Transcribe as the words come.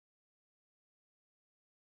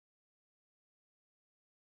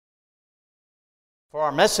For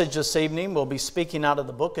our message this evening, we'll be speaking out of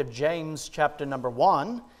the book of James, chapter number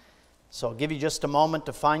 1. So I'll give you just a moment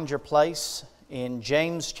to find your place in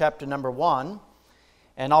James, chapter number 1.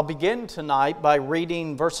 And I'll begin tonight by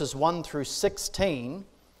reading verses 1 through 16.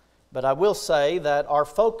 But I will say that our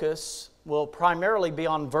focus will primarily be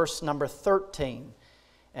on verse number 13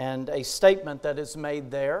 and a statement that is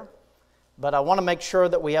made there. But I want to make sure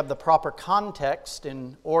that we have the proper context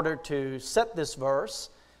in order to set this verse.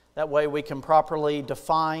 That way we can properly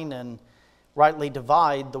define and rightly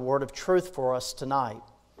divide the word of truth for us tonight.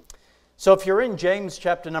 So if you're in James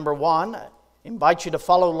chapter number 1, I invite you to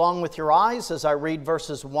follow along with your eyes as I read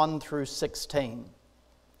verses 1 through 16.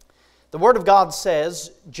 The Word of God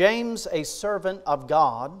says, James, a servant of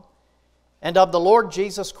God and of the Lord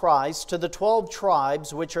Jesus Christ, to the 12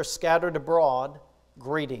 tribes which are scattered abroad,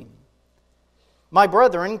 greeting. My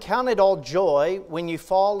brethren, count it all joy when you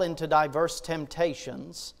fall into diverse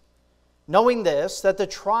temptations, knowing this, that the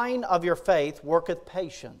trying of your faith worketh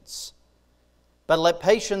patience. But let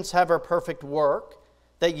patience have her perfect work,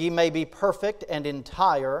 that ye may be perfect and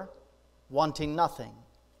entire, wanting nothing.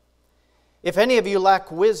 If any of you lack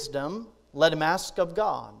wisdom, let him ask of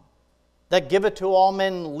God, that giveth to all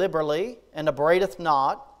men liberally, and upbraideth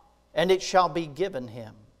not, and it shall be given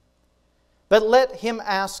him. But let him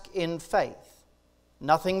ask in faith,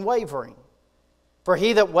 nothing wavering. For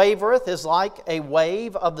he that wavereth is like a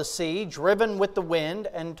wave of the sea, driven with the wind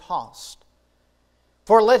and tossed.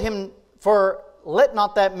 For let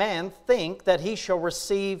not that man think that he shall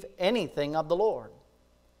receive anything of the Lord.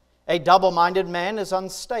 A double-minded man is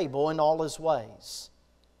unstable in all his ways.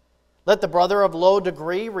 Let the brother of low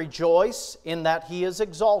degree rejoice in that he is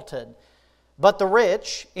exalted, but the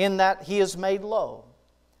rich in that he is made low.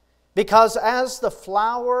 Because as the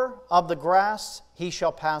flower of the grass he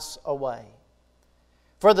shall pass away.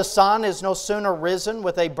 For the sun is no sooner risen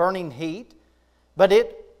with a burning heat, but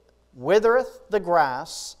it withereth the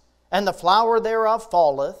grass, and the flower thereof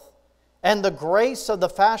falleth, and the grace of the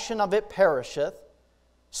fashion of it perisheth.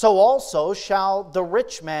 So also shall the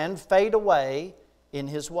rich man fade away in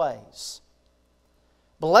his ways.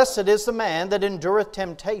 Blessed is the man that endureth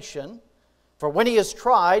temptation, for when he is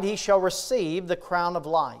tried, he shall receive the crown of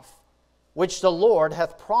life, which the Lord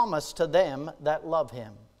hath promised to them that love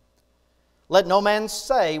him. Let no man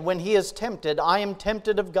say when he is tempted, I am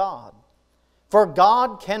tempted of God. For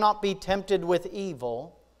God cannot be tempted with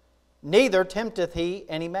evil, neither tempteth he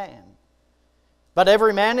any man. But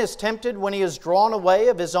every man is tempted when he is drawn away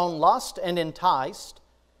of his own lust and enticed.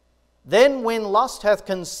 Then when lust hath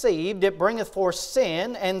conceived, it bringeth forth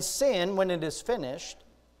sin, and sin, when it is finished,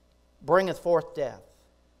 bringeth forth death.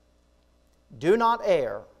 Do not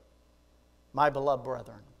err, my beloved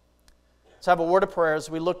brethren. Let's have a word of prayer as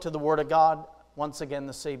we look to the Word of God once again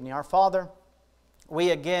this evening. Our Father, we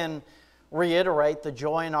again reiterate the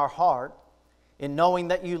joy in our heart in knowing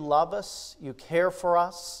that you love us, you care for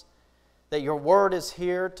us, that your Word is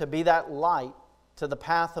here to be that light to the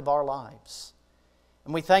path of our lives.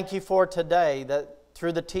 And we thank you for today that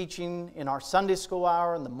through the teaching in our Sunday school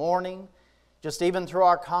hour in the morning, just even through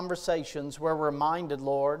our conversations, we're reminded,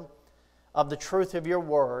 Lord, of the truth of your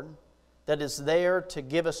Word, that is there to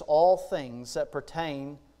give us all things that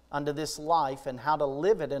pertain unto this life and how to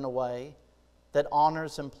live it in a way that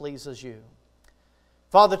honors and pleases you.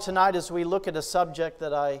 Father, tonight as we look at a subject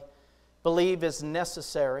that I believe is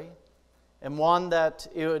necessary and one that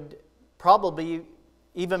it would probably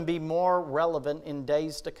even be more relevant in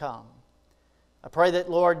days to come, I pray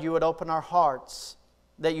that, Lord, you would open our hearts,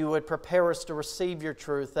 that you would prepare us to receive your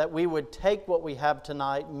truth, that we would take what we have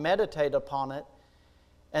tonight, meditate upon it,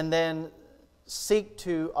 and then seek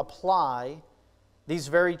to apply these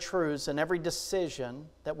very truths in every decision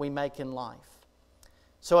that we make in life.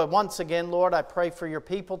 So once again, Lord, I pray for your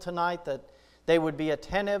people tonight that they would be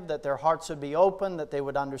attentive, that their hearts would be open, that they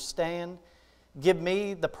would understand. Give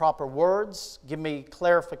me the proper words. Give me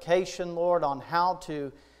clarification, Lord, on how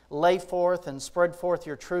to lay forth and spread forth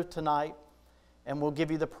your truth tonight. And we'll give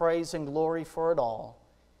you the praise and glory for it all.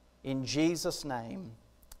 In Jesus' name,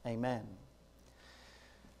 amen.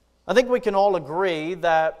 I think we can all agree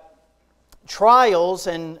that trials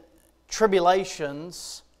and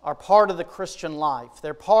tribulations are part of the Christian life.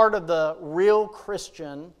 They're part of the real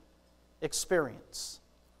Christian experience.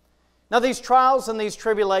 Now, these trials and these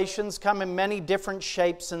tribulations come in many different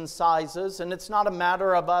shapes and sizes, and it's not a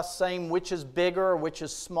matter of us saying which is bigger or which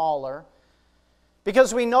is smaller.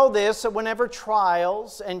 Because we know this, that whenever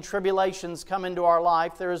trials and tribulations come into our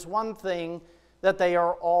life, there is one thing that they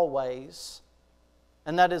are always,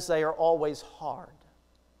 and that is they are always hard.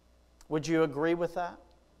 Would you agree with that?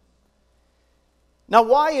 Now,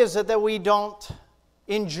 why is it that we don't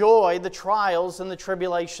enjoy the trials and the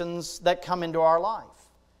tribulations that come into our life.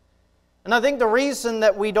 And I think the reason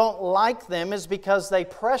that we don't like them is because they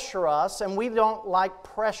pressure us, and we don't like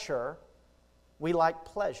pressure. We like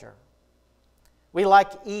pleasure. We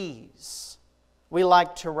like ease. We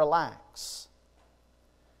like to relax.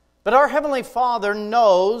 But our Heavenly Father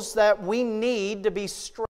knows that we need to be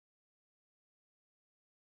strong.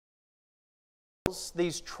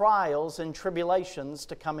 These trials and tribulations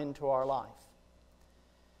to come into our life.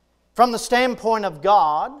 From the standpoint of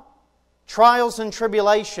God, trials and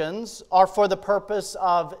tribulations are for the purpose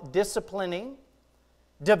of disciplining,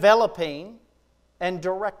 developing, and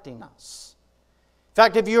directing us. In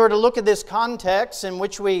fact, if you were to look at this context in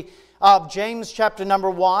which of James chapter number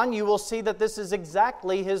 1, you will see that this is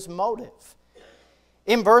exactly his motive.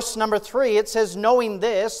 In verse number 3, it says, knowing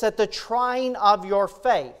this, that the trying of your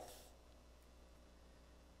faith.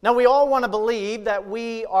 Now, we all want to believe that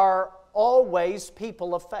we are always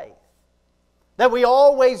people of faith. That we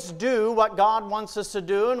always do what God wants us to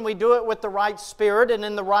do, and we do it with the right spirit and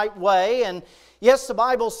in the right way. And yes, the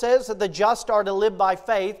Bible says that the just are to live by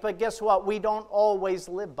faith, but guess what? We don't always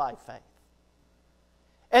live by faith.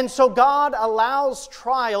 And so God allows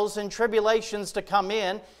trials and tribulations to come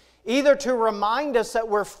in, either to remind us that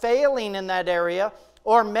we're failing in that area,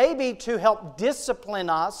 or maybe to help discipline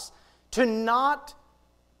us to not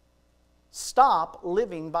stop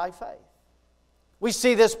living by faith. We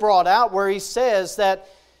see this brought out where he says that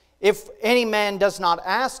if any man does not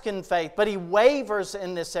ask in faith, but he wavers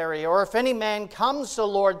in this area, or if any man comes to the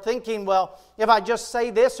Lord thinking, well, if I just say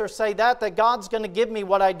this or say that God's going to give me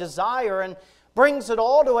what I desire, and brings it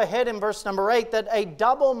all to a head in verse number 8, that a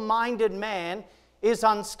double-minded man is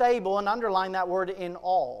unstable, and underline that word, in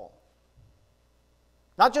all.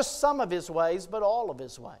 Not just some of his ways, but all of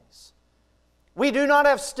his ways. We do not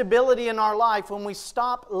have stability in our life when we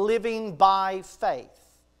stop living by faith.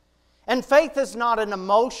 And faith is not an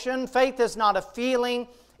emotion. Faith is not a feeling.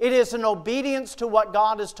 It is an obedience to what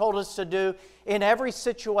God has told us to do in every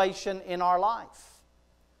situation in our life.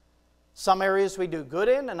 Some areas we do good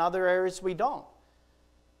in, and other areas we don't.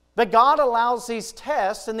 But God allows these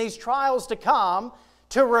tests and these trials to come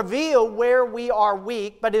to reveal where we are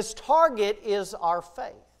weak, but His target is our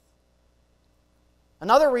faith.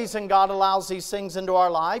 Another reason God allows these things into our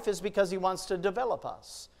life is because He wants to develop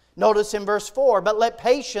us. Notice in verse 4, but let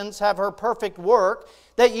patience have her perfect work,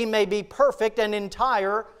 that ye may be perfect and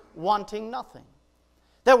entire, wanting nothing.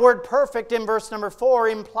 That word perfect in verse number 4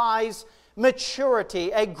 implies maturity,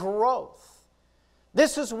 a growth.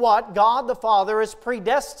 This is what God the Father has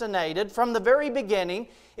predestinated from the very beginning,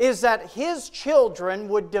 is that His children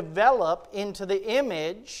would develop into the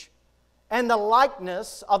image and the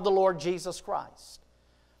likeness of the Lord Jesus Christ.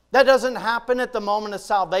 That doesn't happen at the moment of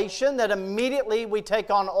salvation, that immediately we take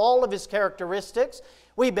on all of His characteristics.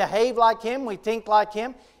 We behave like Him, we think like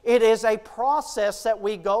Him. It is a process that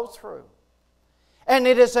we go through. And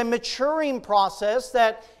it is a maturing process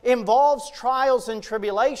that involves trials and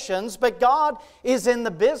tribulations, but God is in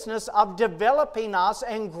the business of developing us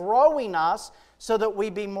and growing us so that we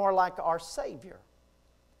be more like our Savior.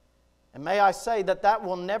 And may I say that that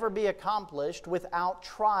will never be accomplished without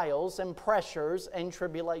trials and pressures and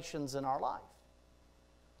tribulations in our life.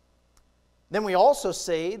 Then we also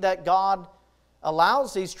see that God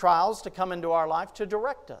allows these trials to come into our life to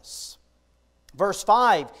direct us. Verse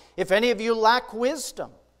 5, if any of you lack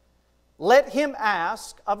wisdom, let him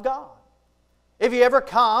ask of God. If you ever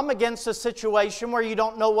come against a situation where you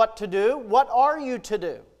don't know what to do, what are you to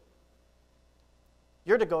do?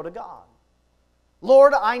 You're to go to God.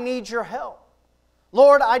 Lord, I need your help.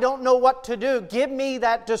 Lord, I don't know what to do. Give me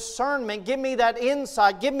that discernment. Give me that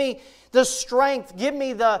insight. Give me the strength. Give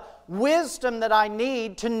me the wisdom that I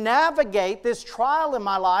need to navigate this trial in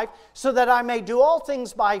my life so that I may do all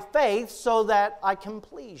things by faith so that I can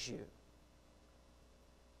please you.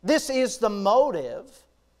 This is the motive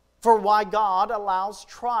for why God allows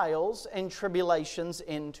trials and tribulations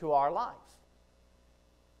into our life.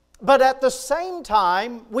 But at the same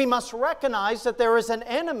time, we must recognize that there is an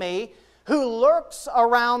enemy who lurks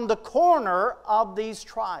around the corner of these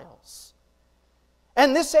trials.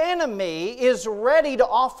 And this enemy is ready to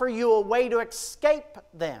offer you a way to escape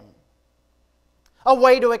them. A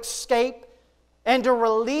way to escape and to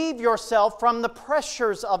relieve yourself from the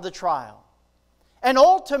pressures of the trial. And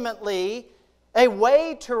ultimately, a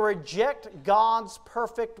way to reject God's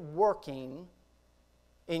perfect working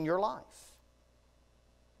in your life.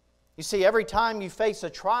 You see, every time you face a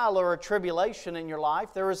trial or a tribulation in your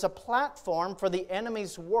life, there is a platform for the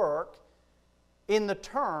enemy's work in the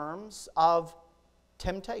terms of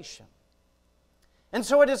temptation. And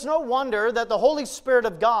so it is no wonder that the Holy Spirit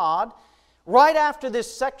of God right after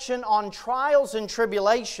this section on trials and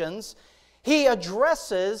tribulations, he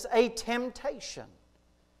addresses a temptation.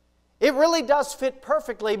 It really does fit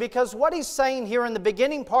perfectly, because what he's saying here in the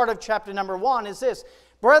beginning part of chapter number 1 is this: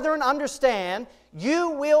 brethren, understand, you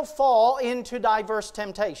will fall into diverse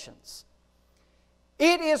temptations.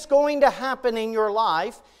 It is going to happen in your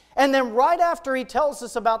life. And then right after he tells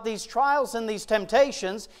us about these trials and these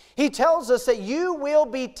temptations, he tells us that you will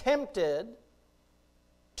be tempted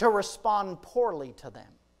to respond poorly to them.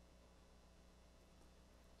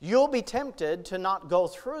 You'll be tempted to not go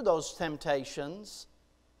through those temptations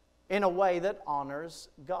in a way that honors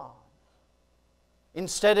God.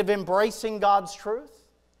 Instead of embracing God's truth,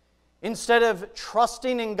 instead of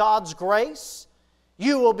trusting in God's grace,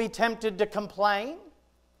 you will be tempted to complain.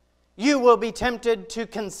 You will be tempted to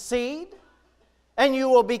concede, and you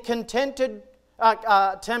will be have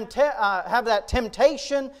that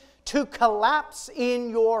temptation to collapse in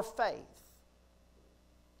your faith.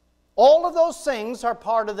 All of those things are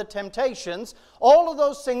part of the temptations. All of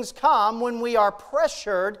those things come when we are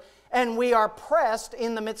pressured and we are pressed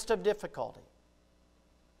in the midst of difficulty.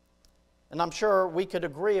 And I'm sure we could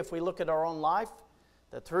agree, if we look at our own life,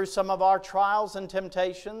 that through some of our trials and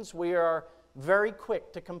temptations, we are very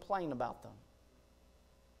quick to complain about them.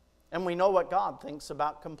 And we know what God thinks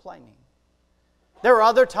about complaining. There are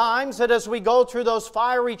other times that as we go through those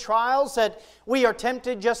fiery trials that we are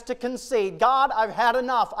tempted just to concede. God, I've had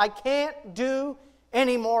enough. I can't do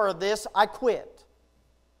any more of this. I quit.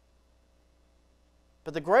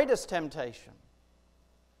 But the greatest temptation,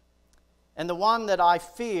 and the one that I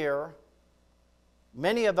fear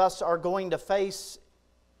many of us are going to face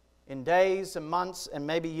in days and months and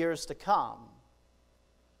maybe years to come,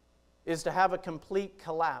 is to have a complete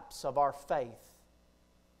collapse of our faith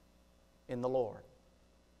in the Lord.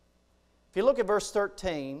 If you look at verse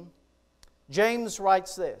 13, James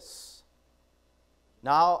writes this.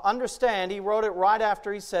 Now understand, he wrote it right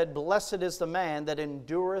after he said, "Blessed is the man that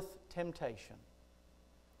endureth temptation."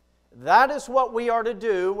 That is what we are to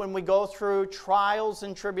do when we go through trials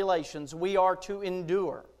and tribulations. We are to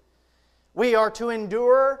endure. We are to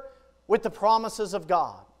endure with the promises of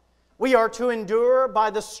God. We are to endure by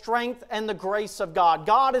the strength and the grace of God.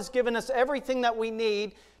 God has given us everything that we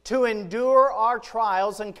need to endure our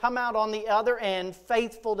trials and come out on the other end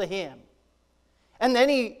faithful to Him. And then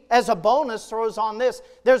He, as a bonus, throws on this: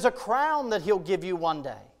 there's a crown that He'll give you one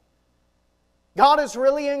day. God is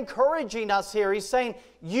really encouraging us here. He's saying,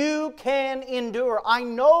 you can endure. I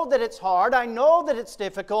know that it's hard. I know that it's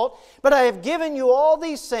difficult. But I have given you all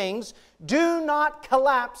these things. Do not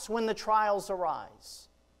collapse when the trials arise.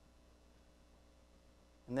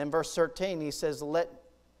 And then verse 13, he says, let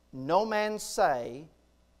no man say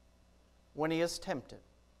when he is tempted.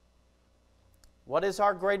 What is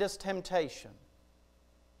our greatest temptation?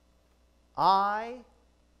 I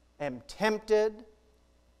am tempted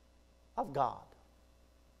of God.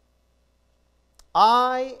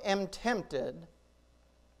 I am tempted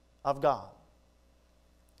of God.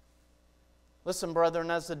 Listen,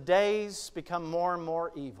 brethren, as the days become more and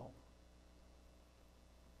more evil,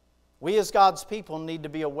 we as God's people need to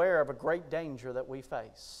be aware of a great danger that we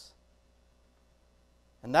face.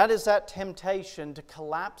 And that is that temptation to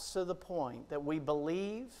collapse to the point that we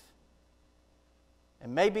believe,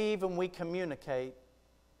 and maybe even we communicate,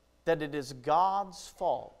 that it is God's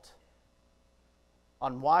fault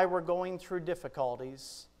on why we're going through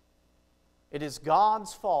difficulties. It is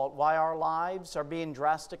God's fault why our lives are being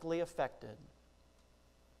drastically affected.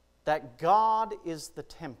 That God is the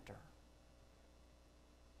tempter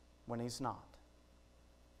when He's not.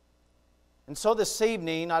 And so this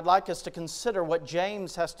evening, I'd like us to consider what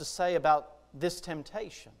James has to say about this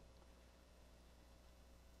temptation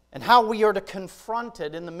and how we are to confront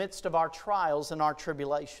it in the midst of our trials and our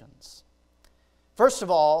tribulations. First of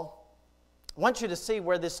all, I want you to see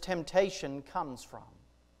where this temptation comes from.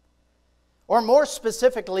 Or more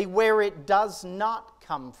specifically, where it does not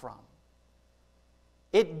come from.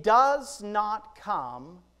 It does not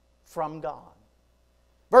come from God.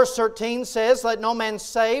 Verse 13 says, let no man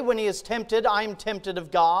say when he is tempted, I am tempted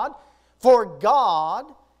of God. For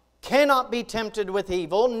God cannot be tempted with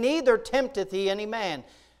evil, neither tempteth He any man.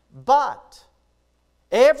 But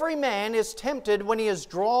every man is tempted when he is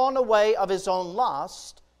drawn away of his own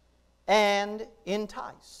lust and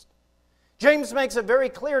enticed. James makes it very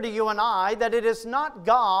clear to you and I that it is not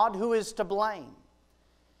God who is to blame.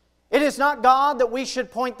 It is not God that we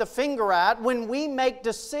should point the finger at when we make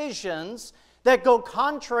decisions that go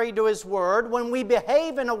contrary to His Word, when we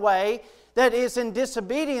behave in a way that is in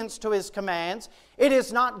disobedience to His commands. It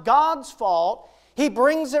is not God's fault. He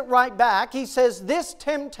brings it right back. He says, this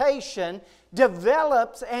temptation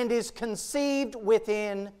develops and is conceived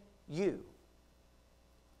within you.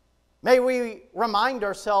 May we remind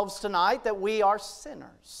ourselves tonight that we are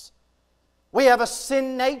sinners. We have a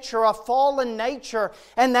sin nature, a fallen nature,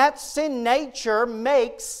 and that sin nature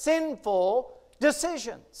makes sinful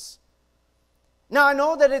decisions. Now, I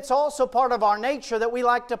know that it's also part of our nature that we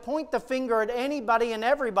like to point the finger at anybody and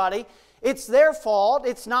everybody. It's their fault.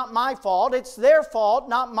 It's not my fault. It's their fault,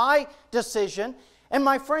 not my decision. And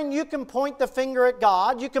my friend, you can point the finger at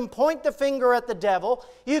God. You can point the finger at the devil.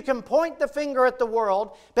 You can point the finger at the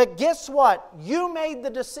world. But guess what? You made the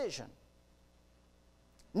decision.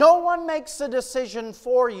 No one makes a decision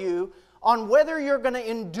for you on whether you're going to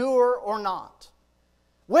endure or not.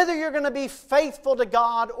 Whether you're going to be faithful to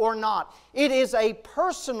God or not. It is a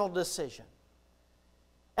personal decision.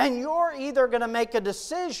 And you're either going to make a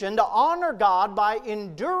decision to honor God by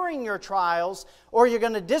enduring your trials, or you're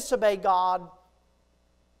going to disobey God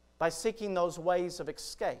by seeking those ways of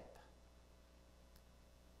escape.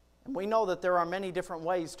 And we know that there are many different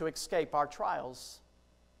ways to escape our trials,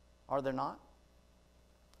 are there not?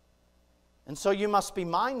 And so you must be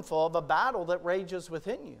mindful of a battle that rages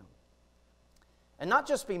within you. And not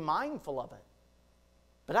just be mindful of it,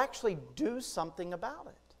 but actually do something about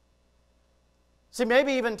it. See,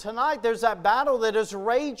 maybe even tonight there's that battle that is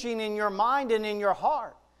raging in your mind and in your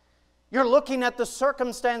heart. You're looking at the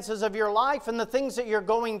circumstances of your life and the things that you're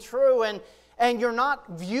going through, and you're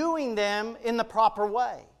not viewing them in the proper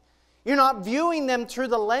way. You're not viewing them through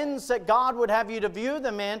the lens that God would have you to view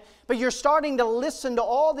them in, but you're starting to listen to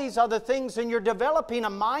all these other things, and you're developing a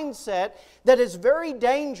mindset that is very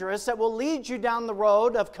dangerous, that will lead you down the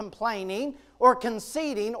road of complaining or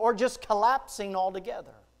conceding or just collapsing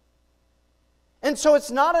altogether. And so it's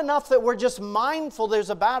not enough that we're just mindful there's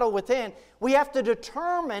a battle within. We have to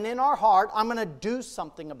determine in our heart, I'm going to do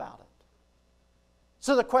something about it.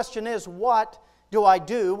 So the question is, what do I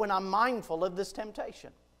do when I'm mindful of this temptation?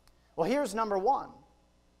 Well, here's number one.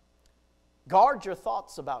 Guard your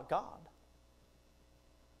thoughts about God.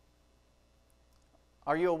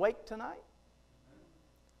 Are you awake tonight?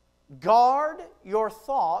 Guard your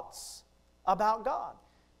thoughts about God.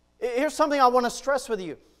 Here's something I want to stress with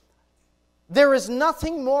you. There is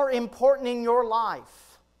nothing more important in your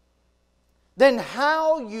life than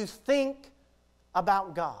how you think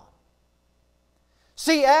about God.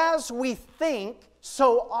 See, as we think,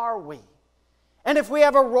 so are we. And if we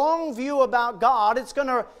have a wrong view about God, it's going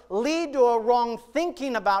to lead to a wrong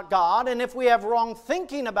thinking about God. And if we have wrong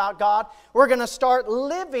thinking about God, we're going to start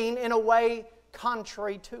living in a way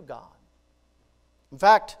contrary to God. In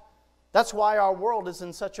fact, that's why our world is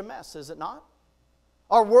in such a mess, is it not?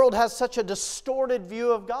 Our world has such a distorted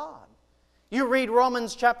view of God. You read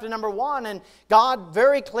Romans chapter number 1, and God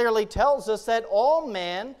very clearly tells us that all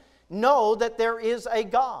men know that there is a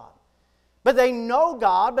God. But they know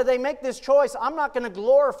God, but they make this choice. I'm not going to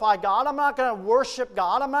glorify God. I'm not going to worship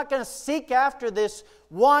God. I'm not going to seek after this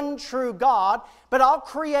one true God, but I'll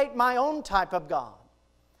create my own type of God.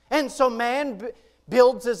 And so man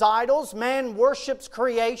builds his idols. Man worships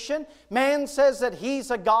creation. Man says that he's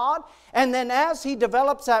a God. And then as he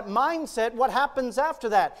develops that mindset, what happens after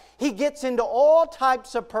that? He gets into all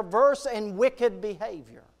types of perverse and wicked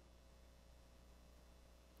behavior.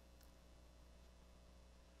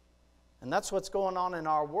 And that's what's going on in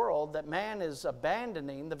our world, that man is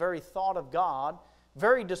abandoning the very thought of God,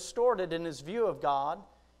 very distorted in his view of God,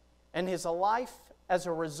 and his life as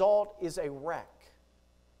a result is a wreck.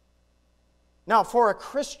 Now, for a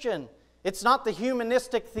Christian, it's not the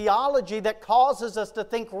humanistic theology that causes us to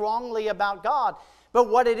think wrongly about God, but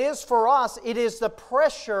what it is for us, it is the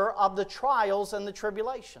pressure of the trials and the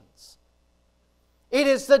tribulations. It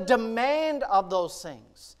is the demand of those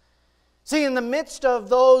things. See, in the midst of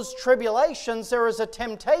those tribulations, there is a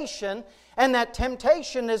temptation, and that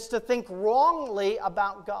temptation is to think wrongly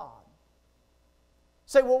about God.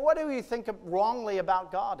 Say, well, what do you think wrongly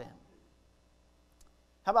about God in?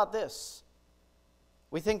 How about this?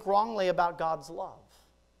 We think wrongly about God's love.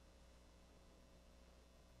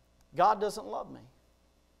 God doesn't love me.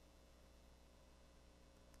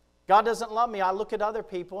 God doesn't love me. I look at other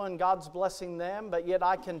people and God's blessing them, but yet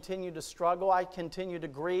I continue to struggle. I continue to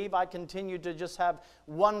grieve. I continue to just have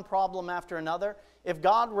one problem after another. If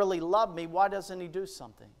God really loved me, why doesn't He do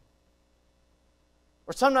something?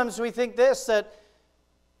 Or sometimes we think this, that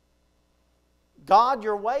God,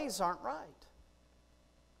 your ways aren't right.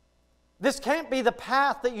 This can't be the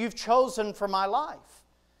path that you've chosen for my life.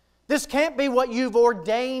 This can't be what you've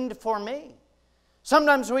ordained for me.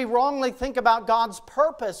 Sometimes we wrongly think about God's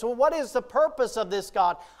purpose. Well, what is the purpose of this,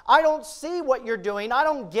 God? I don't see what you're doing. I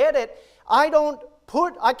don't get it.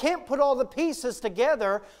 I can't put all the pieces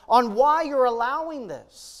together on why you're allowing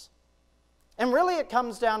this. And really it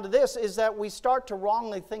comes down to this, is that we start to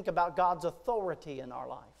wrongly think about God's authority in our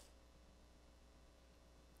life.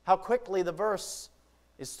 How quickly the verse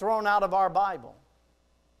is thrown out of our Bible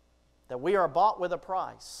that we are bought with a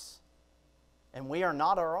price and we are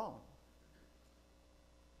not our own.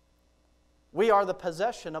 We are the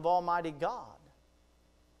possession of Almighty God.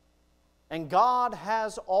 And God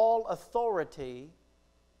has all authority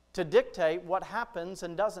to dictate what happens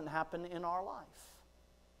and doesn't happen in our life.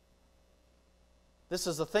 This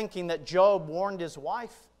is the thinking that Job warned his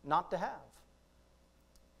wife not to have.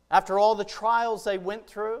 After all the trials they went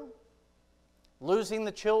through, losing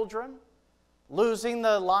the children, losing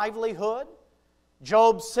the livelihood,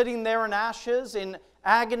 Job sitting there in ashes, in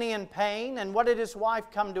agony and pain, and what did his wife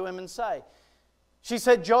come to him and say? She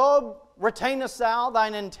said, Job, retainest thou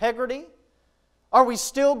thine integrity? Are we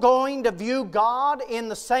still going to view God in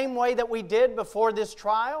the same way that we did before this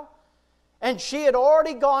trial? And she had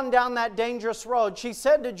already gone down that dangerous road. She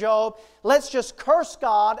said to Job, let's just curse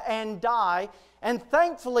God and die. And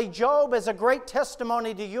thankfully, Job, as a great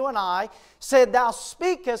testimony to you and I, said, thou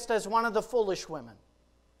speakest as one of the foolish women.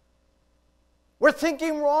 We're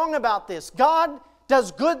thinking wrong about this. God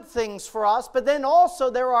does good things for us, but then also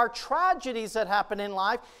there are tragedies that happen in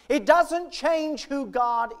life. It doesn't change who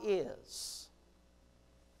God is.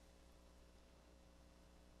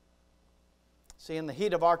 See, in the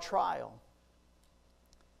heat of our trial,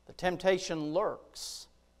 the temptation lurks.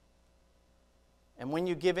 And when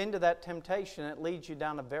you give in to that temptation, it leads you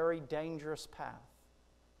down a very dangerous path.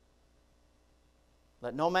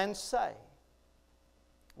 Let no man say,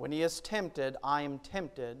 when he is tempted, I am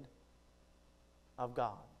tempted of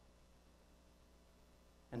God.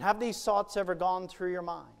 And have these thoughts ever gone through your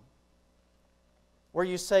mind? Where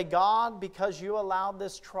you say, God, because you allowed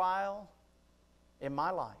this trial in my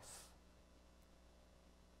life,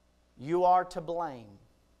 you are to blame,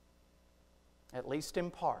 at least in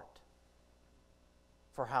part,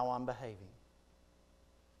 for how I'm behaving.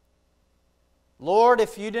 Lord,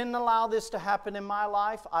 if you didn't allow this to happen in my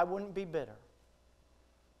life, I wouldn't be bitter.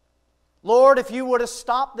 Lord, if you would have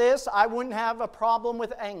stopped this, I wouldn't have a problem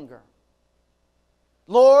with anger.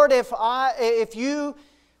 Lord, if you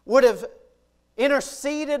would have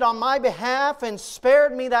interceded on my behalf and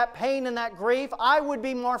spared me that pain and that grief, I would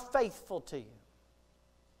be more faithful to you.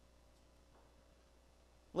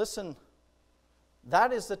 Listen,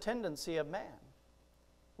 that is the tendency of man.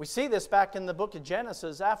 We see this back in the book of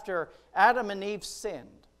Genesis. After Adam and Eve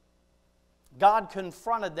sinned, God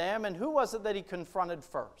confronted them, and who was it that He confronted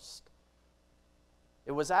first?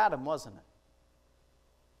 It was Adam, wasn't it?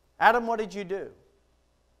 Adam, what did you do?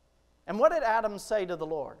 And what did Adam say to the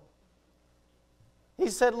Lord? He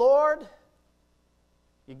said, Lord,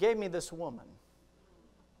 you gave me this woman.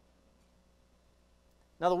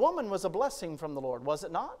 Now the woman was a blessing from the Lord, was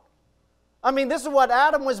it not? I mean, this is what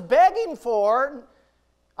Adam was begging for,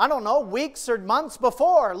 I don't know, weeks or months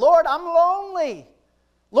before. Lord, I'm lonely.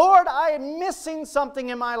 Lord, I am missing something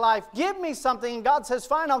in my life. Give me something. And God says,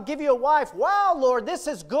 fine, I'll give you a wife. Wow, Lord, this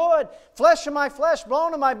is good. Flesh of my flesh,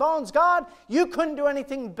 bone of my bones. God, you couldn't do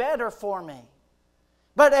anything better for me.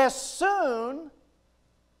 But as soon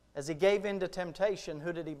as he gave in to temptation,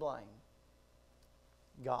 who did he blame?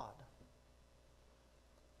 God.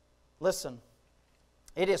 Listen,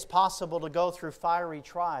 it is possible to go through fiery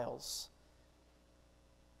trials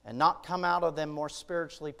and not come out of them more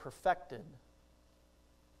spiritually perfected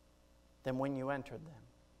than when you entered them.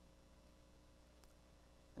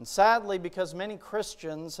 And sadly, because many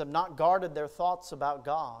Christians have not guarded their thoughts about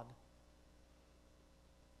God,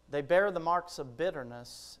 they bear the marks of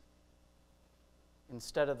bitterness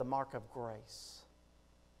instead of the mark of grace.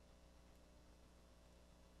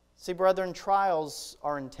 See, brethren, trials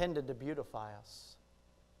are intended to beautify us.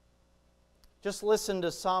 Just listen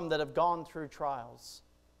to some that have gone through trials.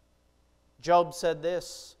 Job said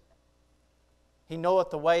this, He knoweth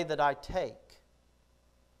the way that I take.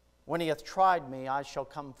 When he hath tried me, I shall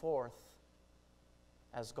come forth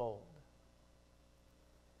as gold.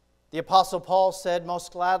 The Apostle Paul said,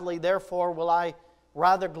 most gladly, therefore, will I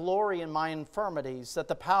rather glory in my infirmities, that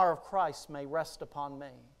the power of Christ may rest upon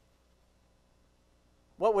me.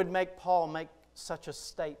 What would make Paul make such a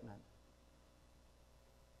statement?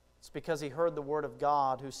 It's because he heard the word of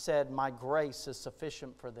God, who said, my grace is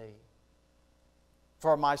sufficient for thee,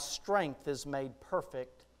 for my strength is made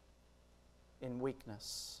perfect in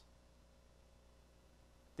weakness.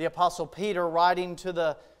 The Apostle Peter, writing to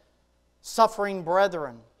the suffering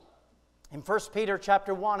brethren, in 1 Peter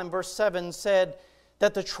chapter 1 and verse 7 said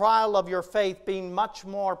that the trial of your faith, being much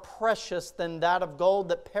more precious than that of gold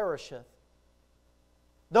that perisheth,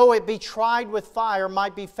 though it be tried with fire,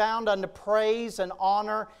 might be found unto praise and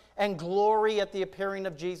honor and glory at the appearing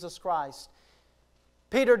of Jesus Christ.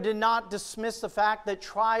 Peter did not dismiss the fact that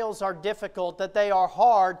trials are difficult, that they are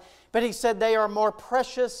hard, but he said they are more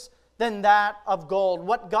precious than that of gold.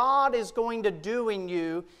 What God is going to do in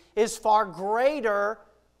you is far greater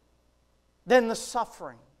than the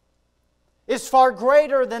suffering, is far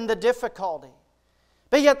greater than the difficulty.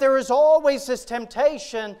 But yet there is always this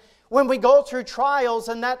temptation when we go through trials,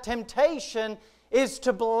 and that temptation is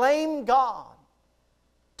to blame God.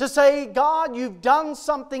 To say, God, you've done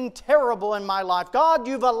something terrible in my life. God,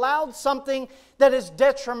 you've allowed something that is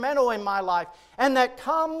detrimental in my life. And that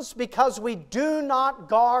comes because we do not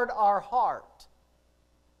guard our heart.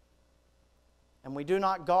 And we do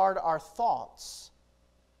not guard our thoughts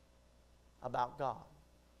about God.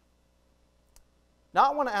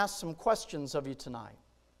 Now I want to ask some questions of you tonight.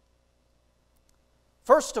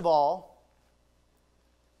 First of all,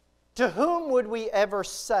 to whom would we ever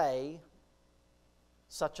say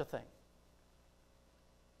such a thing?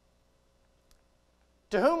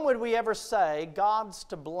 To whom would we ever say, God's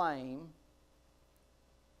to blame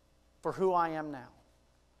for who I am now?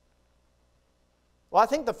 Well, I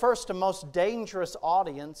think the first and most dangerous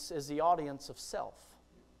audience is the audience of self.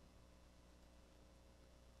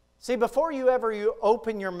 See, before you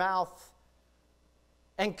open your mouth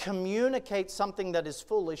and communicate something that is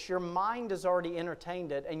foolish, your mind has already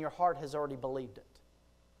entertained it and your heart has already believed it.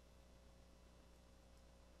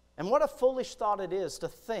 And what a foolish thought it is to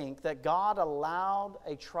think that God allowed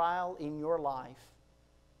a trial in your life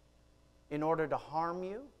in order to harm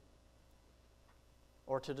you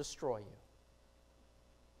or to destroy you.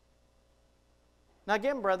 Now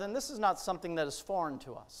again, brethren, this is not something that is foreign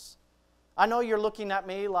to us. I know you're looking at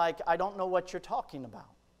me like I don't know what you're talking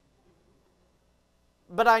about.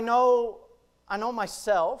 But I know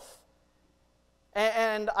myself.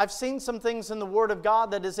 And I've seen some things in the Word of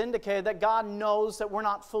God that has indicated that God knows that we're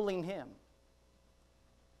not fooling Him.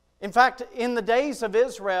 In fact, in the days of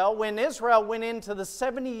Israel, when Israel went into the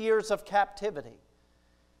 70 years of captivity,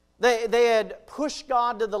 they had pushed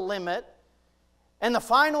God to the limit. And the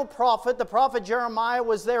final prophet, the prophet Jeremiah,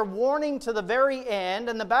 was there warning to the very end.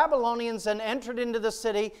 And the Babylonians then entered into the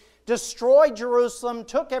city, destroyed Jerusalem,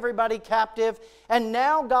 took everybody captive. And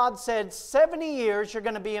now God said, 70 years you're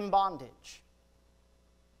going to be in bondage.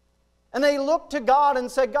 And they looked to God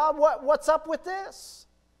and said, God, what's up with this?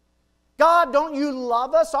 God, don't you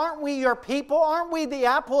love us? Aren't we your people? Aren't we the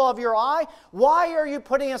apple of your eye? Why are you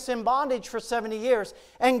putting us in bondage for 70 years?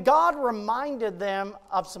 And God reminded them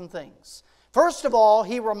of some things. First of all,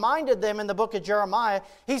 He reminded them in the book of Jeremiah,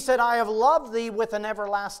 He said, I have loved thee with an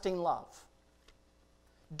everlasting love.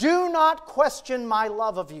 Do not question my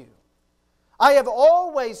love of you. I have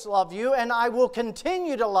always loved you, and I will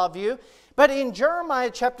continue to love you. But in Jeremiah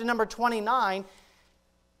chapter number 29,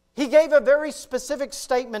 He gave a very specific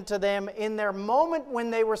statement to them in their moment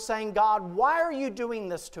when they were saying, God, why are you doing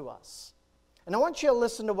this to us? And I want you to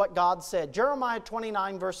listen to what God said. Jeremiah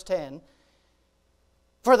 29 verse 10.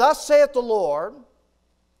 For thus saith the Lord,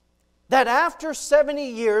 that after 70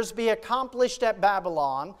 years be accomplished at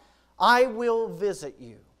Babylon, I will visit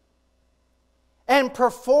you and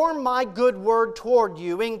perform my good word toward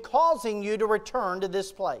you in causing you to return to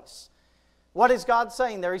this place. What is God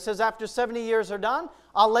saying there? He says, after 70 years are done,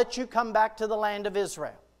 I'll let you come back to the land of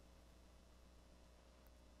Israel.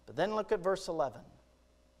 But then look at verse 11.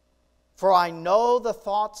 For I know the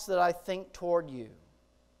thoughts that I think toward you,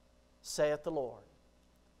 saith the Lord.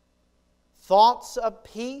 Thoughts of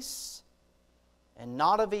peace and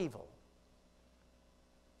not of evil,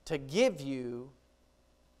 to give you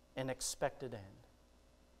an expected end.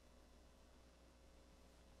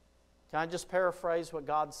 Can I just paraphrase what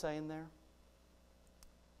God's saying there?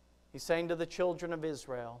 He's saying to the children of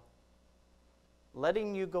Israel,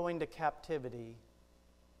 letting you go into captivity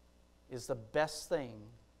is the best thing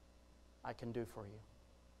I can do for you.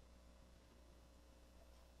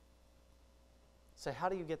 Say, how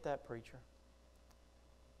do you get that, preacher?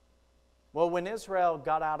 Well, when Israel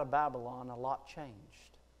got out of Babylon, a lot changed.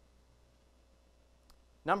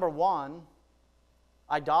 Number one,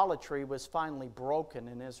 idolatry was finally broken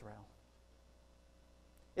in Israel.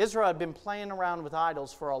 Israel had been playing around with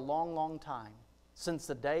idols for a long, long time, since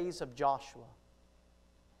the days of Joshua.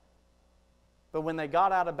 But when they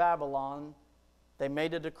got out of Babylon, they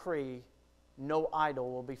made a decree, no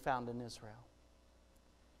idol will be found in Israel.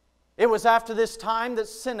 It was after this time that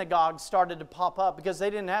synagogues started to pop up because they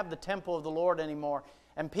didn't have the temple of the Lord anymore.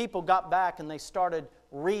 And people got back and they started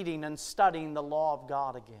reading and studying the law of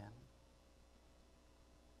God again.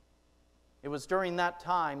 It was during that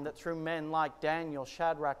time that through men like Daniel,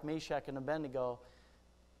 Shadrach, Meshach, and Abednego,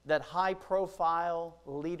 that high-profile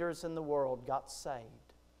leaders in the world got saved.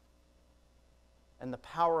 And the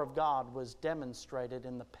power of God was demonstrated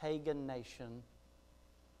in the pagan nation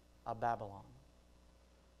of Babylon.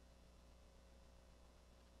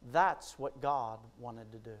 That's what God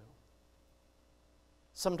wanted to do.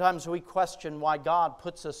 Sometimes we question why God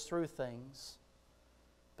puts us through things.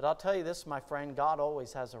 But I'll tell you this, my friend, God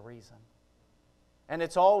always has a reason. And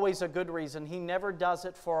it's always a good reason. He never does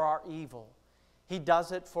it for our evil. He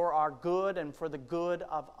does it for our good and for the good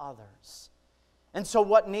of others. And so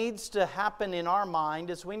what needs to happen in our mind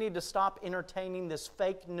is we need to stop entertaining this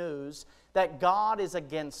fake news that God is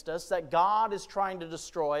against us, that God is trying to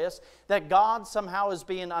destroy us, that God somehow is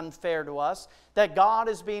being unfair to us, that God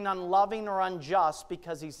is being unloving or unjust,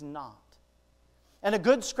 because He's not. And a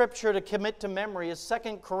good scripture to commit to memory is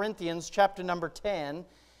 2 Corinthians chapter number 10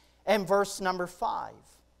 and verse number 5.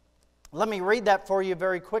 Let me read that for you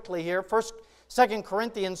very quickly here. 2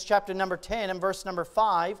 Corinthians chapter number 10 and verse number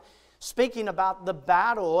 5, speaking about the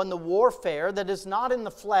battle and the warfare that is not in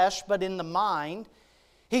the flesh but in the mind.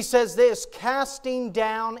 He says this, casting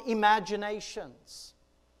down imaginations.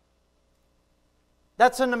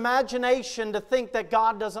 That's an imagination to think that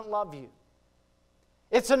God doesn't love you.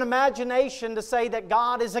 It's an imagination to say that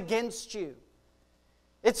God is against you.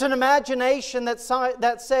 It's an imagination that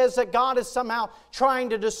says that God is somehow trying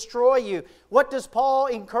to destroy you. What does Paul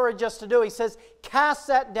encourage us to do? He says, cast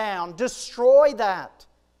that down, destroy that.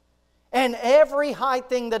 And every high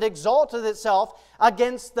thing that exalteth itself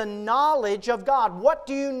against the knowledge of God. What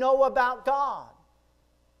do you know about God?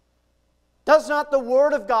 Does not the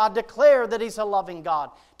Word of God declare that He's a loving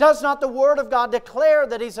God? Does not the Word of God declare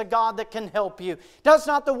that He's a God that can help you? Does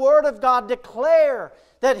not the Word of God declare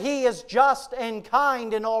that He is just and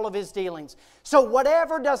kind in all of His dealings? So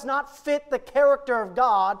whatever does not fit the character of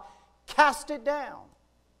God, cast it down.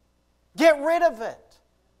 Get rid of it.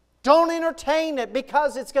 Don't entertain it,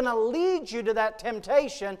 because it's going to lead you to that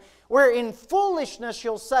temptation where in foolishness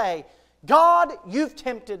you'll say, God, you've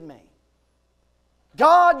tempted me.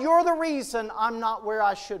 God, you're the reason I'm not where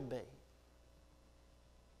I should be.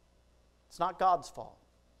 It's not God's fault.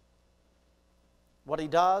 What He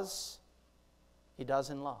does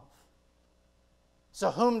in love.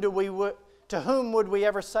 So to whom would we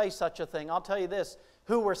ever say such a thing? I'll tell you this,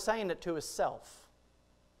 who we're saying it to is self.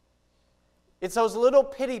 It's those little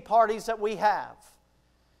pity parties that we have.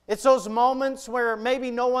 It's those moments where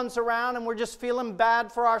maybe no one's around and we're just feeling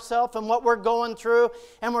bad for ourselves and what we're going through.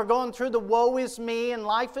 And we're going through the woe is me and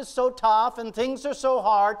life is so tough and things are so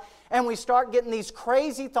hard. And we start getting these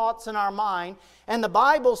crazy thoughts in our mind. And the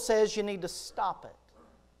Bible says you need to stop it.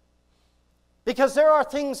 Because there are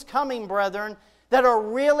things coming, brethren, that are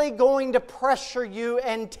really going to pressure you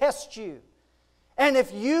and test you. And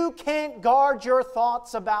if you can't guard your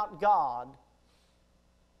thoughts about God,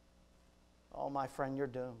 oh, my friend, you're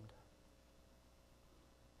doomed.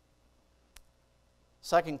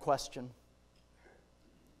 Second question.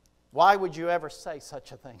 Why would you ever say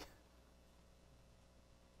such a thing?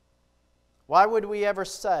 Why would we ever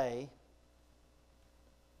say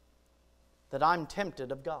that I'm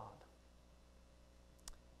tempted of God?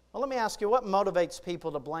 Well, let me ask you, what motivates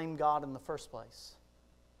people to blame God in the first place?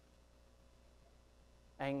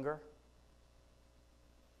 Anger.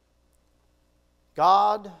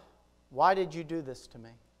 God, why did you do this to me?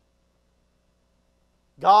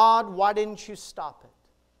 God, why didn't you stop it?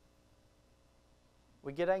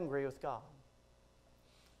 We get angry with God.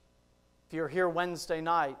 If you're here Wednesday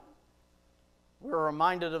night, we were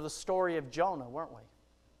reminded of the story of Jonah, weren't we?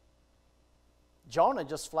 Jonah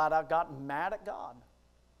just flat out got mad at God.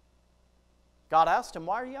 God asked him,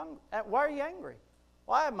 why are you angry?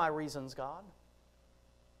 Well, I have my reasons, God.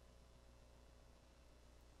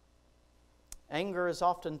 Anger is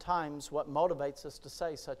oftentimes what motivates us to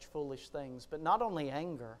say such foolish things. But not only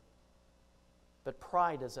anger, but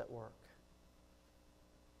pride is at work.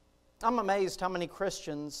 I'm amazed how many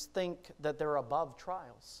Christians think that they're above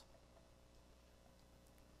trials.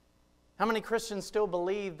 How many Christians still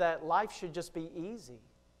believe that life should just be easy?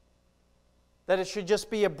 That it should just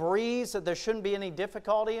be a breeze, that there shouldn't be any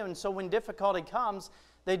difficulty. And so when difficulty comes,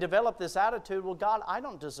 they develop this attitude, well, God, I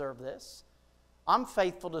don't deserve this. I'm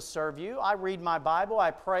faithful to serve you. I read my Bible,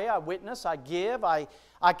 I pray, I witness, I give, I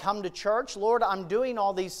come to church. Lord, I'm doing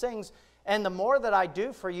all these things. And the more that I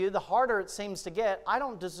do for you, the harder it seems to get. I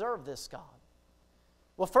don't deserve this, God.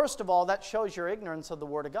 Well, first of all, that shows your ignorance of the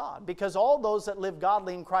Word of God. Because all those that live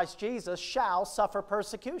godly in Christ Jesus shall suffer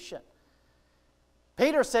persecution.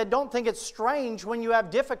 Peter said, don't think it's strange when you have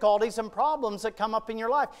difficulties and problems that come up in your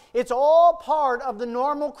life. It's all part of the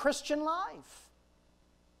normal Christian life.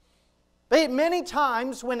 But many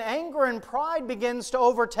times when anger and pride begins to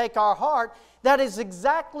overtake our heart, that is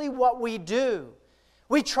exactly what we do.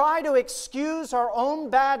 We try to excuse our own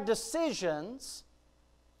bad decisions.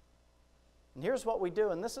 And here's what we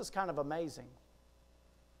do, and this is kind of amazing.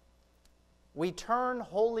 We turn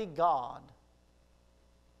holy God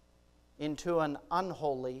into an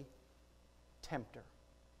unholy tempter.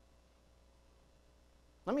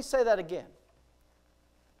 Let me say that again.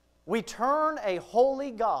 We turn a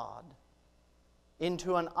holy God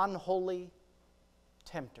into an unholy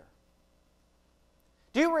tempter.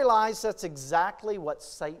 Do you realize that's exactly what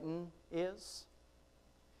Satan is?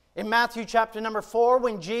 In Matthew chapter number 4,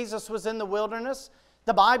 when Jesus was in the wilderness,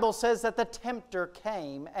 the Bible says that the tempter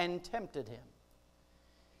came and tempted him.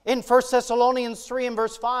 In 1 Thessalonians 3 and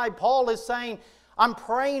verse 5, Paul is saying, I'm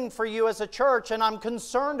praying for you as a church and I'm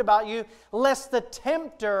concerned about you lest the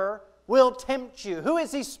tempter will tempt you. Who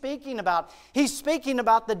is he speaking about? He's speaking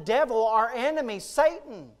about the devil, our enemy,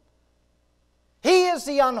 Satan. He is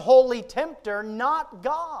the unholy tempter, not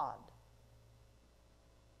God.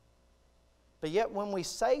 But yet when we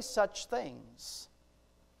say such things,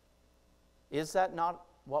 is that not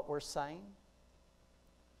what we're saying?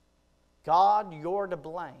 God, you're to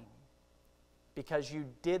blame because you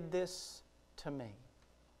did this to me.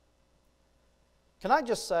 Can I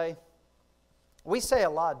just say, we say a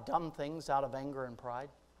lot of dumb things out of anger and pride.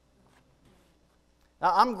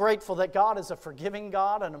 Now, I'm grateful that God is a forgiving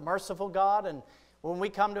God and a merciful God, and when we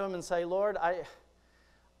come to Him and say, Lord, I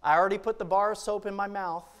already put the bar of soap in my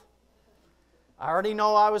mouth. I already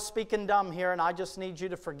know I was speaking dumb here, and I just need you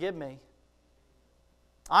to forgive me.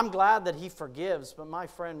 I'm glad that He forgives, but my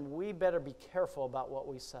friend, we better be careful about what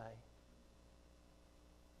we say.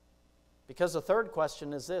 Because the third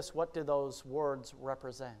question is this: what do those words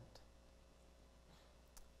represent?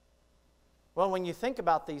 Well, when you think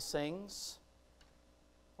about these things,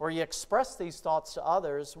 or you express these thoughts to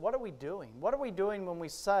others, what are we doing? What are we doing when we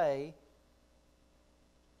say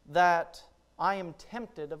that I am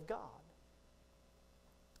tempted of God?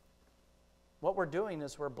 What we're doing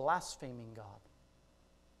is we're blaspheming God.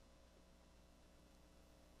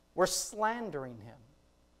 We're slandering Him.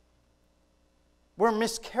 We're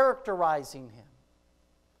mischaracterizing Him.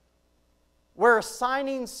 We're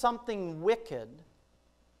assigning something wicked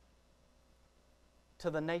to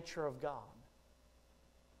the nature of God.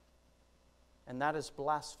 And that is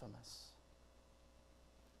blasphemous.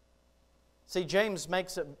 See, James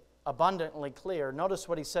makes it abundantly clear. Notice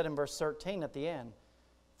what he said in verse 13 at the end.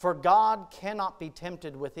 For God cannot be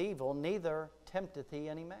tempted with evil, neither tempteth He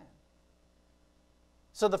any man.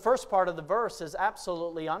 So the first part of the verse is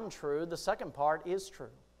absolutely untrue. The second part is true.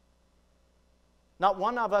 Not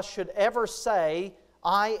one of us should ever say,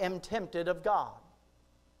 I am tempted of God.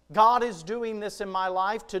 God is doing this in my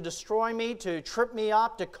life to destroy me, to trip me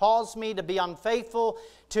up, to cause me to be unfaithful,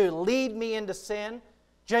 to lead me into sin.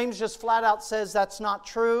 James just flat out says that's not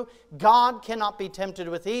true. God cannot be tempted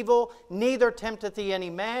with evil, neither tempteth He any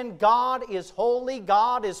man. God is holy,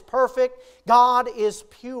 God is perfect, God is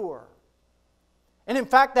pure. And in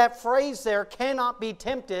fact, that phrase there, cannot be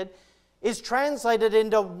tempted, is translated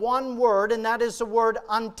into one word, and that is the word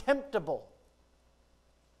untemptable.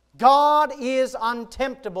 God is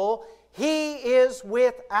untemptable. He is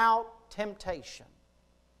without temptation.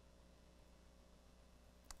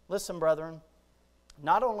 Listen, brethren,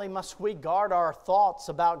 not only must we guard our thoughts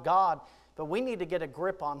about God, but we need to get a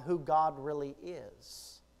grip on who God really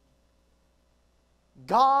is.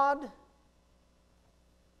 God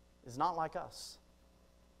is not like us.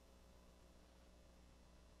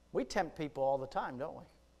 We tempt people all the time, don't we?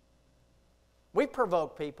 We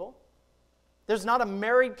provoke people. There's not a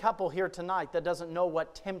married couple here tonight that doesn't know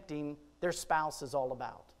what tempting their spouse is all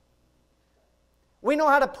about. We know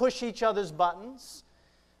how to push each other's buttons.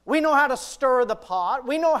 We know how to stir the pot.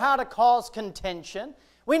 We know how to cause contention.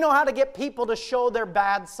 We know how to get people to show their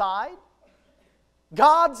bad side.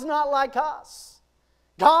 God's not like us.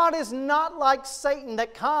 God is not like Satan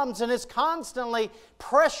that comes and is constantly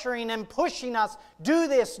pressuring and pushing us. Do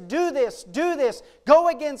this, do this, do this. Go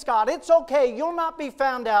against God. It's okay. You'll not be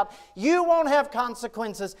found out. You won't have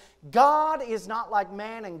consequences. God is not like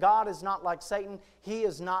man and God is not like Satan. He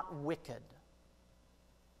is not wicked.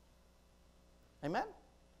 Amen?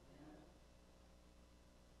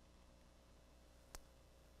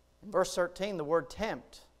 In verse 13, the word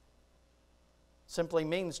tempt simply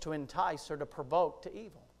means to entice or to provoke to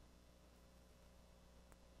evil.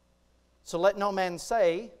 So let no man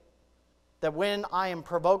say that when I am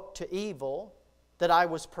provoked to evil, that I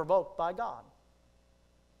was provoked by God.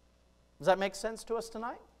 Does that make sense to us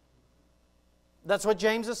tonight? That's what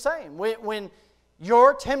James is saying. When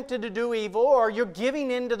you're tempted to do evil or you're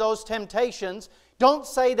giving in to those temptations, don't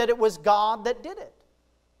say that it was God that did it.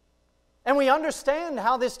 And we understand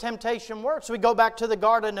how this temptation works. We go back to the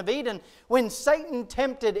Garden of Eden. When Satan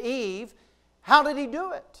tempted Eve, how did he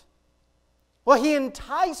do it? Well, he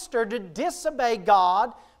enticed her to disobey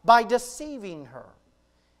God by deceiving her.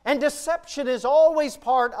 And deception is always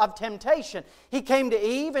part of temptation. He came to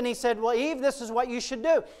Eve and he said, well, Eve, this is what you should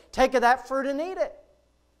do. Take of that fruit and eat it.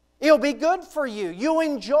 It'll be good for you. You'll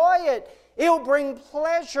enjoy it. It'll bring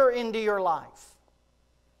pleasure into your life.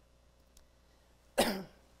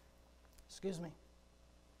 Excuse me.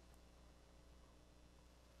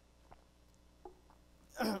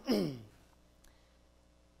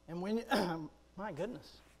 And when, my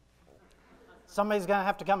goodness. Somebody's going to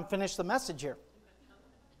have to come finish the message here.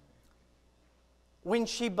 When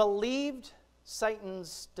she believed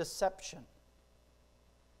Satan's deception,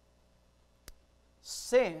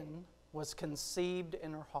 sin was conceived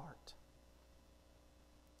in her heart.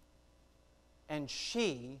 And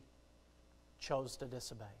she chose to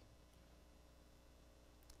disobey.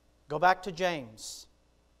 Go back to James.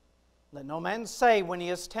 Let no man say when he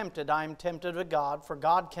is tempted, I am tempted with God, for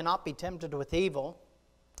God cannot be tempted with evil,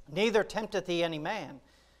 neither tempteth he any man.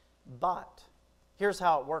 But here's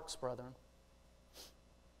how it works, brethren.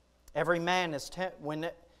 Every man is tempted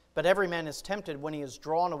when he is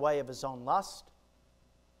drawn away of his own lust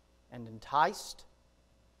and enticed.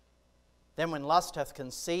 Then when lust hath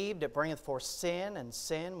conceived, it bringeth forth sin, and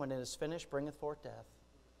sin, when it is finished, bringeth forth death.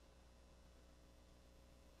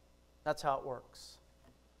 That's how it works.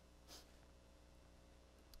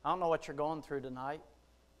 I don't know what you're going through tonight,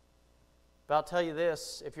 but I'll tell you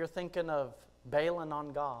this, if you're thinking of bailing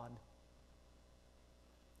on God,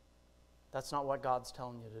 that's not what God's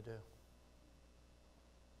telling you to do.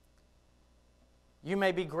 You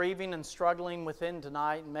may be grieving and struggling within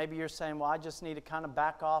tonight, and maybe you're saying, well, I just need to kind of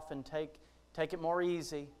back off and take it more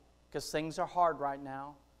easy because things are hard right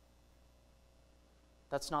now.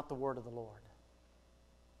 That's not the word of the Lord.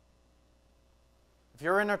 If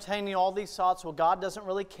you're entertaining all these thoughts, well, God doesn't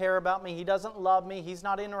really care about me. He doesn't love me. He's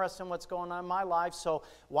not interested in what's going on in my life, so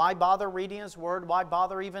why bother reading His Word? Why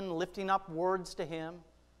bother even lifting up words to Him?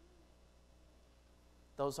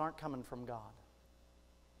 Those aren't coming from God.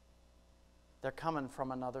 They're coming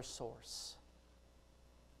from another source.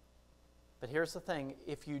 But here's the thing.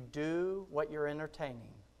 If you do what you're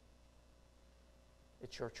entertaining,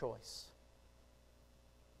 it's your choice.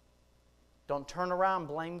 Don't turn around and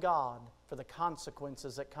blame God for the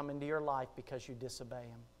consequences that come into your life because you disobey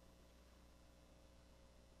Him.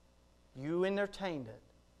 You entertained it.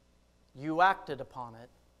 You acted upon it.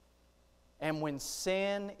 And when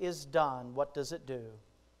sin is done, what does it do?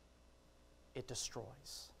 It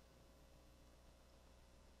destroys.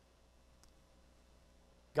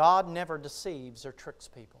 God never deceives or tricks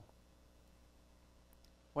people.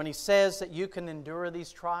 When He says that you can endure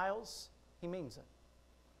these trials, He means it.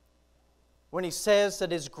 When He says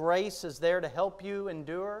that His grace is there to help you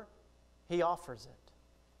endure, He offers it.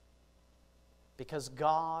 Because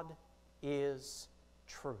God is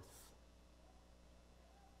truth.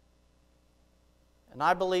 And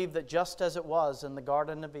I believe that just as it was in the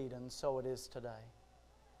Garden of Eden, so it is today.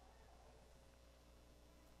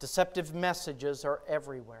 Deceptive messages are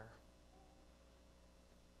everywhere.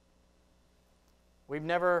 We've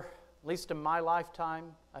never, at least in my lifetime,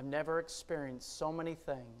 I've never experienced so many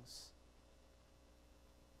things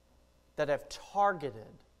that have targeted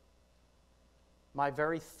my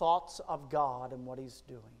very thoughts of God and what He's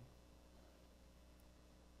doing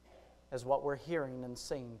as what we're hearing and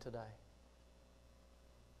seeing today.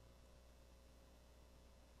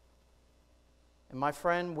 And my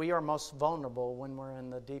friend, we are most vulnerable when we're in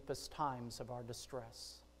the deepest times of our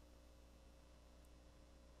distress.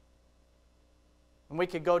 And we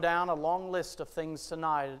could go down a long list of things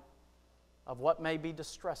tonight of what may be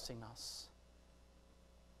distressing us.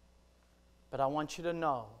 But I want you to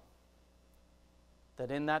know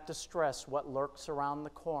that in that distress, what lurks around the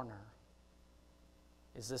corner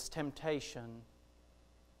is this temptation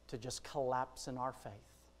to just collapse in our faith.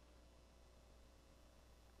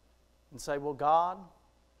 And say, well, God,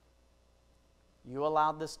 You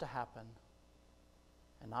allowed this to happen,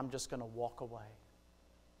 and I'm just going to walk away.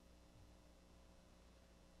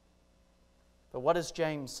 But what does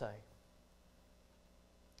James say?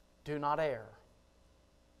 Do not err,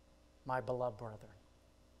 my beloved brethren.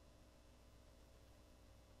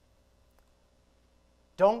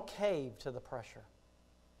 Don't cave to the pressure.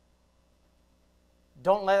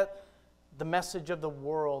 Don't let the message of the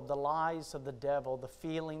world, the lies of the devil, the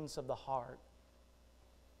feelings of the heart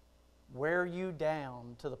wear you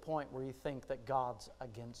down to the point where you think that God's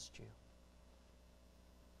against you.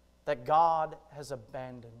 that God has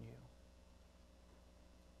abandoned you.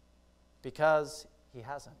 Because He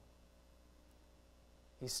hasn't.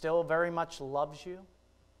 He still very much loves you.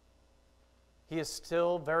 He is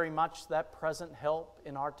still very much that present help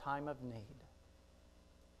in our time of need.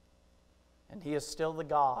 And He is still the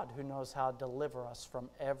God who knows how to deliver us from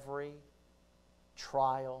every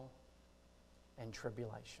trial and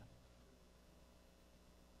tribulation.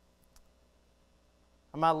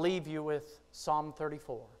 I'm going to leave you with Psalm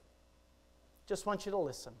 34. Just want you to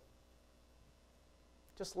listen.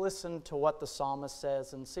 Just listen to what the psalmist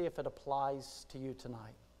says and see if it applies to you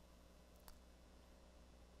tonight.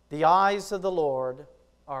 The eyes of the Lord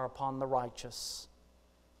are upon the righteous,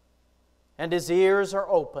 and His ears are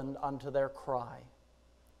opened unto their cry.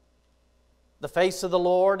 The face of the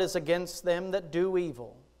Lord is against them that do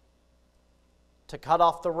evil, to cut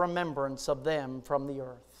off the remembrance of them from the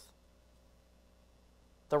earth.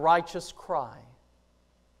 The righteous cry,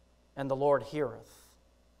 and the Lord heareth,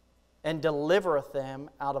 and delivereth them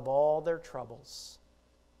out of all their troubles.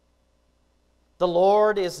 The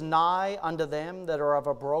Lord is nigh unto them that are of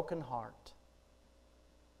a broken heart,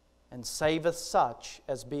 and saveth such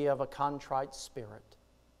as be of a contrite spirit.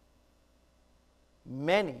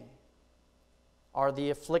 Many are the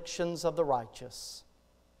afflictions of the righteous,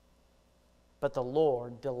 but the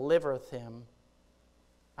Lord delivereth him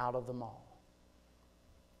out of them all.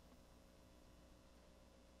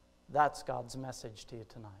 That's God's message to you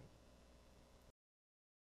tonight.